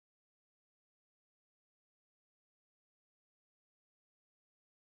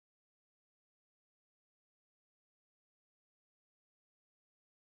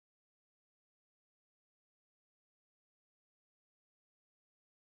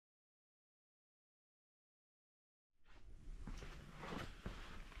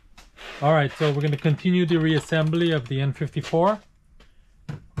Alright, so we're going to continue the reassembly of the N54.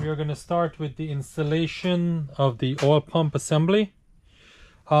 We are going to start with the installation of the oil pump assembly.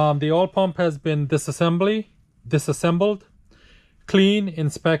 The oil pump has been disassembled, clean,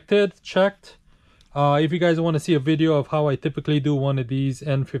 inspected, checked. If you guys want to see a video of how I typically do one of these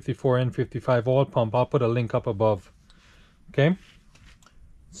N54, N55 oil pump, I'll put a link up above. Okay,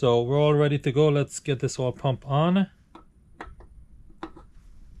 so we're all ready to go. Let's get this oil pump on.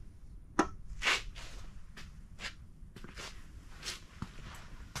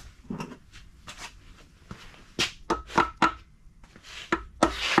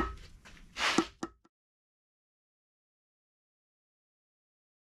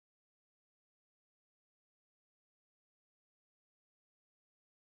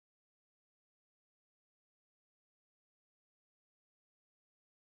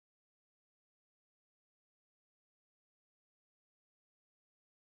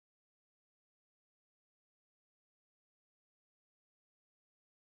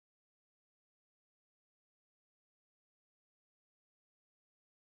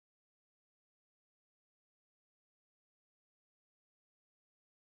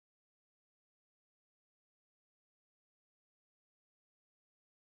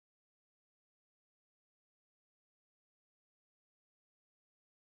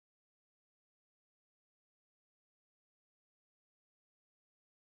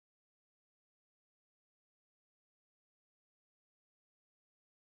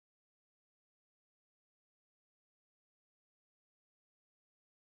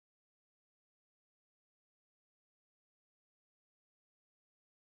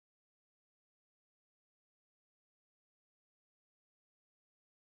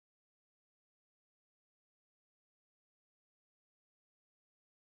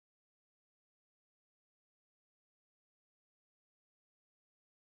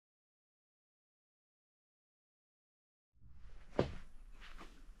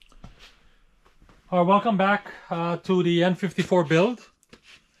 Welcome back to the N54 build,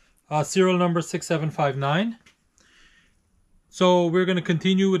 serial number 6759. So we're going to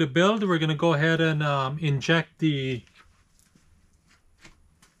continue with the build. We're going to go ahead and inject the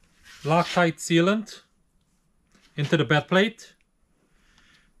Loctite sealant into the bed plate.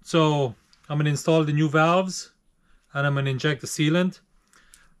 So I'm going to install the new valves and I'm going to inject the sealant.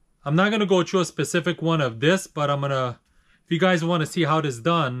 I'm not going to go through a specific one of this, but if you guys want to see how this is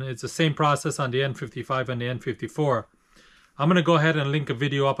done, it's the same process on the N55 and the N54. I'm going to go ahead and link a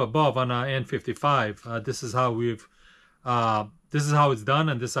video up above on N55. This is how it's done,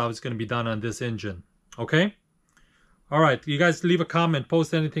 and this is how it's going to be done on this engine. Okay? Alright, you guys leave a comment,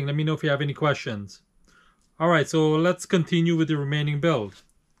 post anything, let me know if you have any questions. Alright, so let's continue with the remaining build.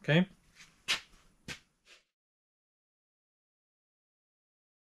 Okay?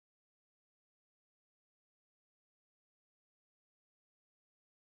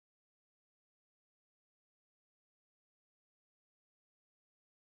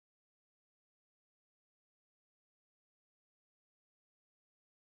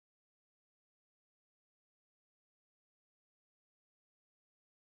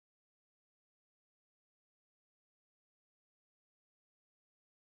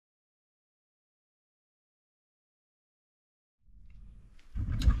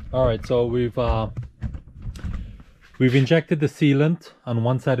 Alright, so we've injected the sealant on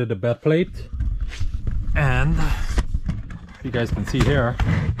one side of the bed plate, and you guys can see here,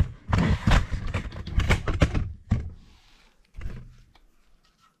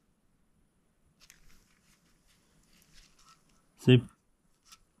 see,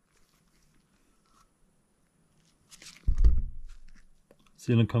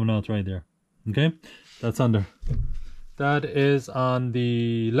 sealant coming out right there. Okay, that is on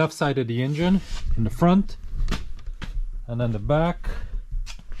the left side of the engine in the front, and then the back.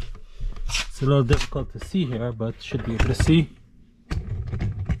 It's a little difficult to see here, but should be able to see.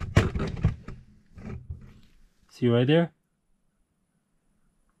 See right there?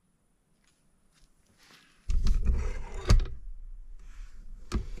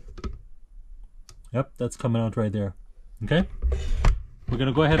 Yep, that's coming out right there. Okay? We're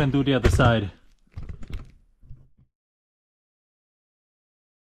gonna go ahead and do the other side.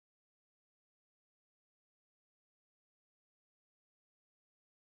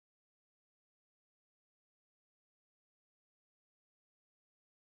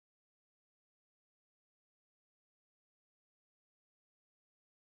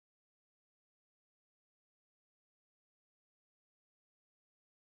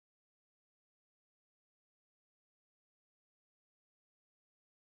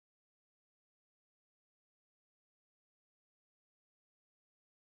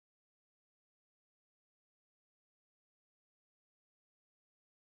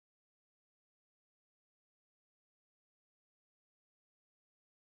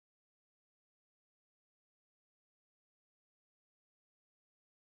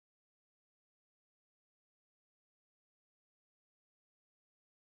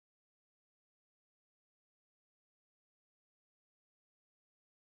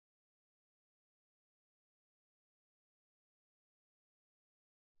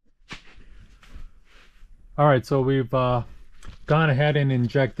 All right, so we've gone ahead and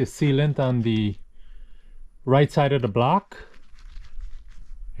injected sealant on the right side of the block.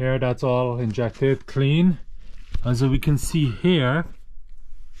 Here, that's all injected, clean. As we can see here,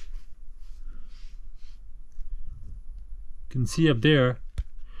 you can see up there.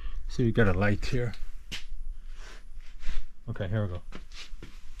 So you got a light here. Okay, here we go. You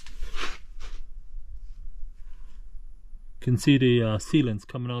can see the sealants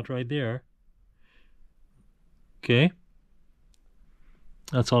coming out right there. Okay,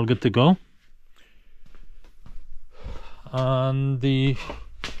 that's all good to go. On the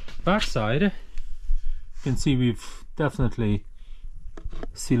back side, you can see we've definitely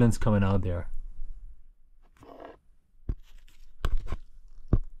sealants coming out there.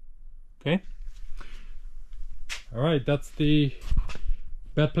 Okay, all right, that's the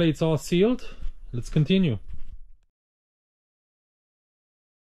bed plates all sealed. Let's continue.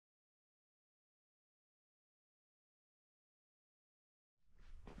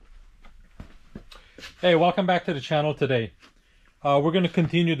 Hey, welcome back to the channel today. We're going to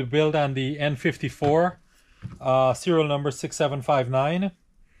continue to build on the N54 serial number 6759.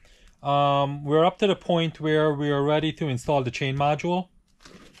 We're up to the point where we are ready to install the chain module.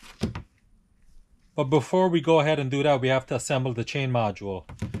 But before we go ahead and do that, we have to assemble the chain module.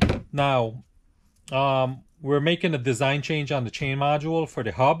 Now, we're making a design change on the chain module for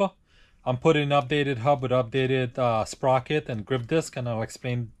the hub. I'm putting an updated hub with updated sprocket and grip disc, and I'll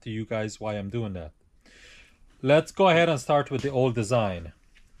explain to you guys why I'm doing that. Let's go ahead and start with the old design.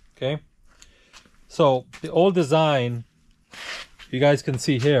 Okay, so the old design, you guys can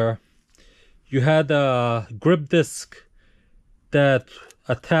see here, you had a grip disc that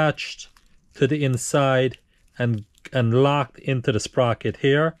attached to the inside and locked into the sprocket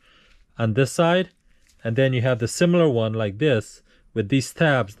here on this side, and then you have the similar one like this with these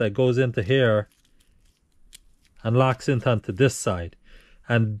tabs that goes into here and locks into this side.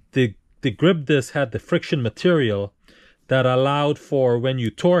 And the grip disc had the friction material that allowed for, when you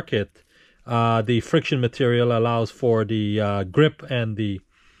torque it, the friction material allows for the grip and the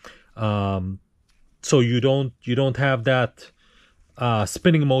so you don't have that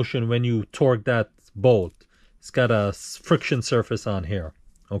spinning motion when you torque that bolt. It's got a friction surface on here.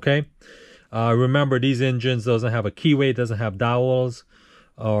 Okay, remember, these engines doesn't have a keyway, doesn't have dowels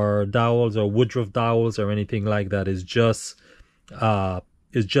or Woodruff dowels or anything like that. It's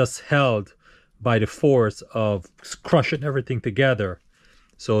just held by the force of crushing everything together.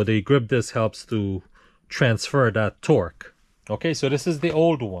 So the grip disc helps to transfer that torque. Okay, so this is the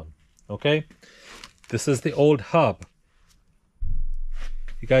old one. Okay, this is the old hub.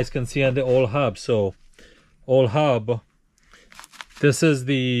 You guys can see on the old hub. So old hub, this is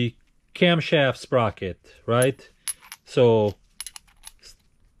the camshaft sprocket, right? So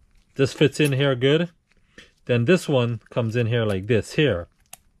this fits in here good. Then this one comes in here like this here,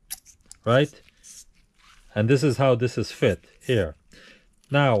 right? And this is how this is fit here.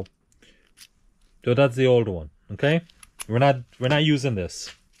 Now, so that's the old one. Okay, we're not using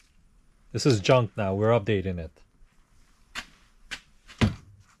this. This is junk now. We're updating it.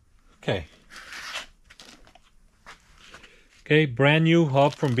 Okay. Okay, brand new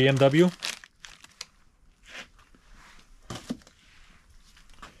hub from BMW.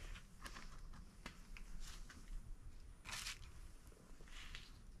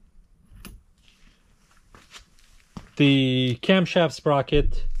 The camshaft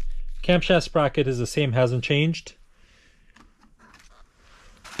sprocket is the same, hasn't changed.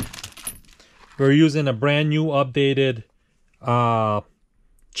 We're using a brand new updated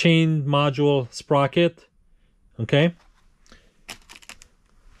chain module sprocket. Okay,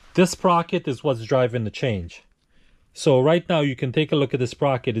 this sprocket is what's driving the change. So right now you can take a look at the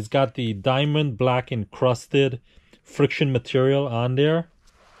sprocket. It's got the diamond black encrusted friction material on there.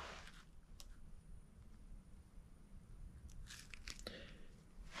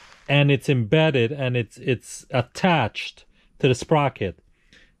 And it's embedded and it's attached to the sprocket.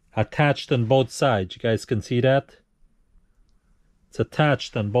 Attached on both sides. You guys can see that? It's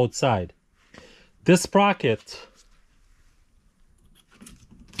attached on both sides. This sprocket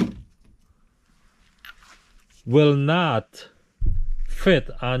will not fit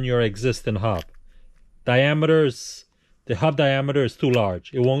on your existing hub. Diameters, the hub diameter is too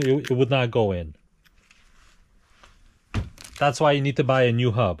large. It would not go in. That's why you need to buy a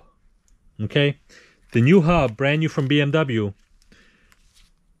new hub. Okay, the new hub, brand new from BMW.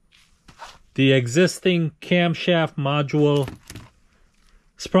 The existing camshaft module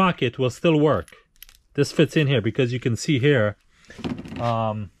sprocket will still work. This fits in here because you can see here.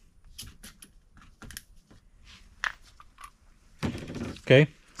 Okay,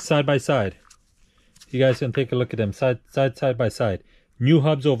 side by side. You guys can take a look at them side by side. New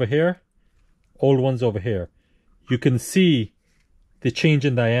hubs over here, old ones over here. You can see the change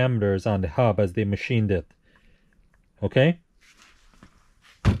in diameters on the hub as they machined it. Okay?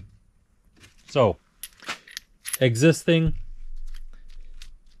 So, existing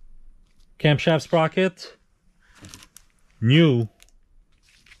camshaft sprocket, new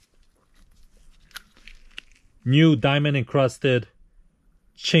diamond encrusted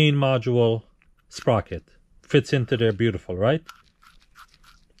chain module sprocket. Fits into there beautiful, right?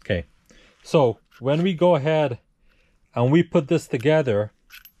 Okay. So, when we go ahead and we put this together,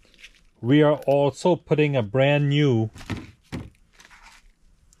 we are also putting a brand new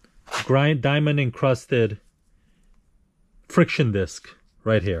diamond encrusted friction disc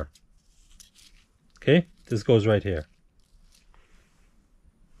right here. Okay, this goes right here.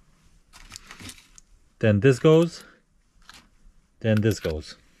 Then this goes, then this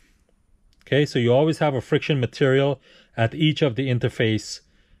goes. Okay, so you always have a friction material at each of the interface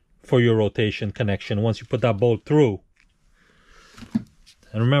for your rotation connection once you put that bolt through.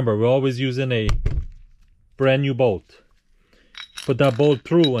 And remember, we're always using a brand new bolt. Put that bolt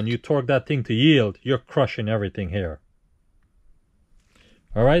through and you torque that thing to yield, you're crushing everything here.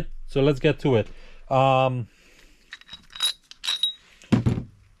 All right, so let's get to it. We're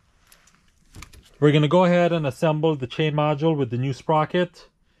going to go ahead and assemble the chain module with the new sprocket,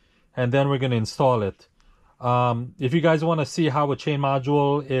 and then we're going to install it. If you guys want to see how a chain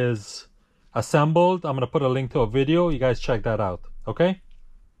module is assembled, I'm going to put a link to a video. You guys check that out, okay?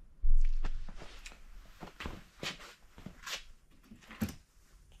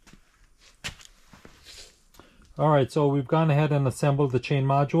 Alright, so we've gone ahead and assembled the chain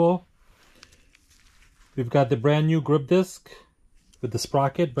module. We've got the brand new grip disc with the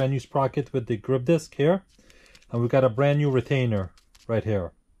sprocket, brand new sprocket with the grip disc here. And we've got a brand new retainer right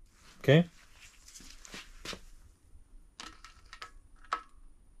here, okay?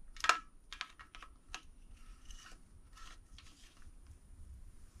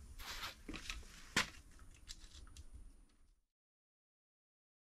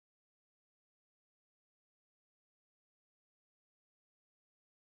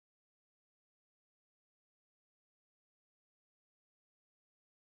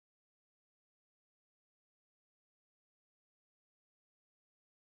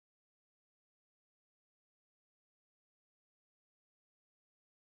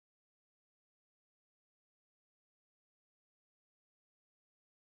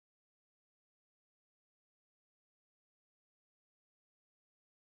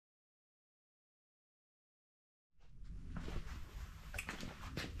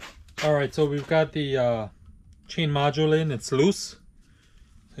 Alright, so we've got the chain module in, it's loose.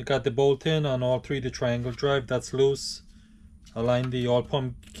 I got the bolt in on all three, the triangle drive, that's loose. Align the oil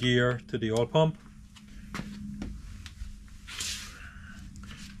pump gear to the oil pump.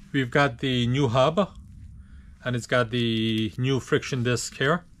 We've got the new hub, and it's got the new friction disc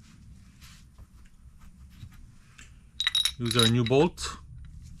here. Use our new bolt.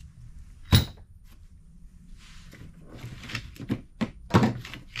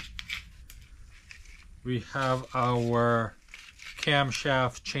 We have our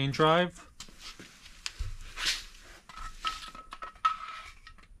camshaft chain drive.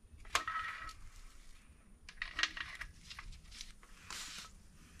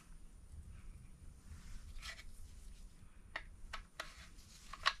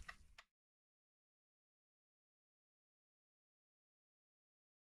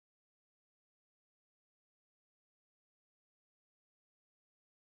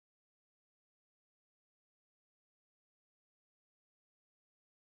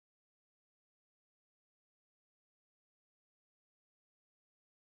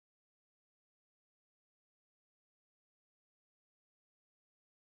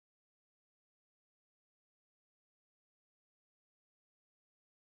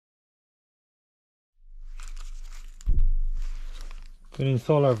 Going to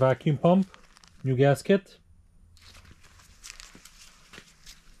install our vacuum pump, new gasket.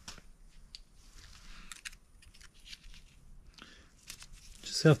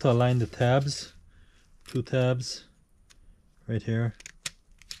 Just have to align the tabs, two tabs right here.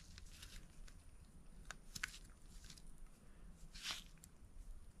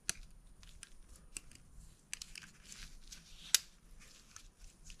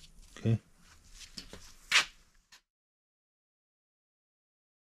 Okay.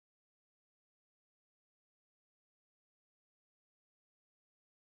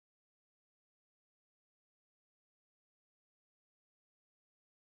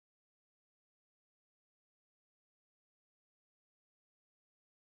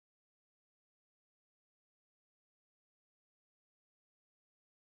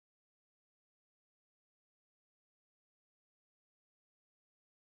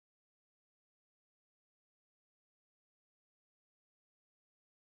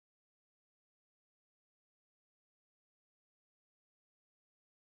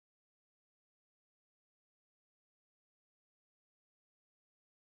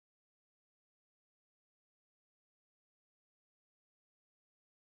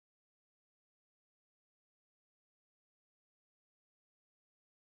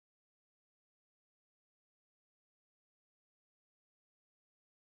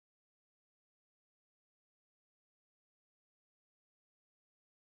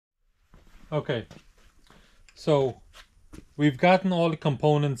 Okay, so we've gotten all the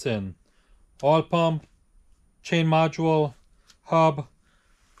components in. Oil pump, chain module, hub,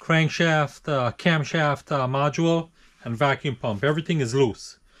 crankshaft, camshaft module, and vacuum pump. Everything is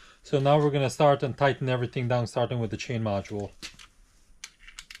loose. So now we're going to start and tighten everything down, starting with the chain module.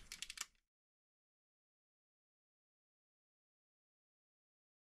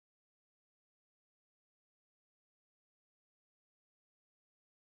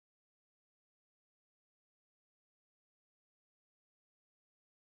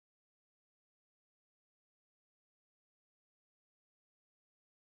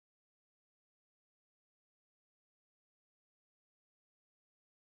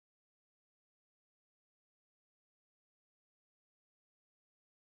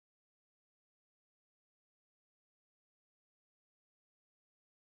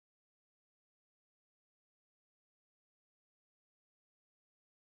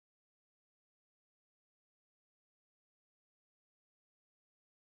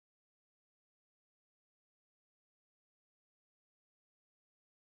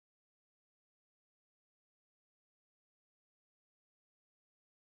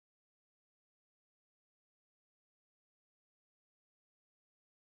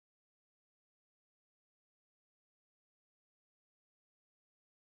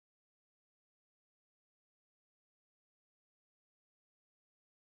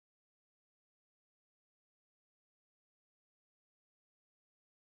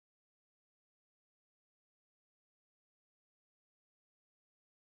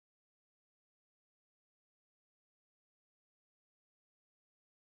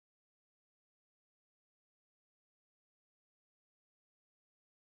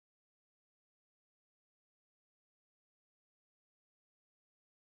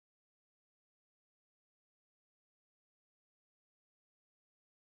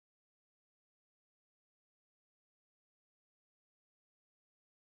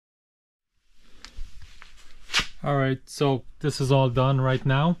 Alright, so this is all done right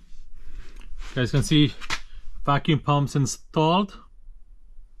now. You guys can see vacuum pumps installed.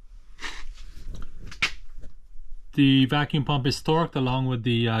 The vacuum pump is torqued along with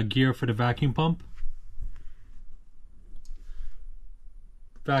the gear for the vacuum pump.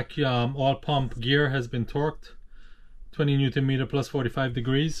 Vacuum oil pump gear has been torqued 20 Newton meter plus 45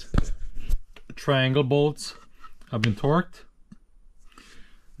 degrees. Triangle bolts have been torqued.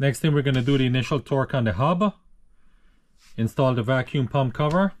 Next thing, we're going to do the initial torque on the hub, install the vacuum pump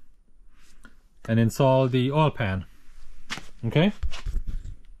cover, and install the oil pan. Okay.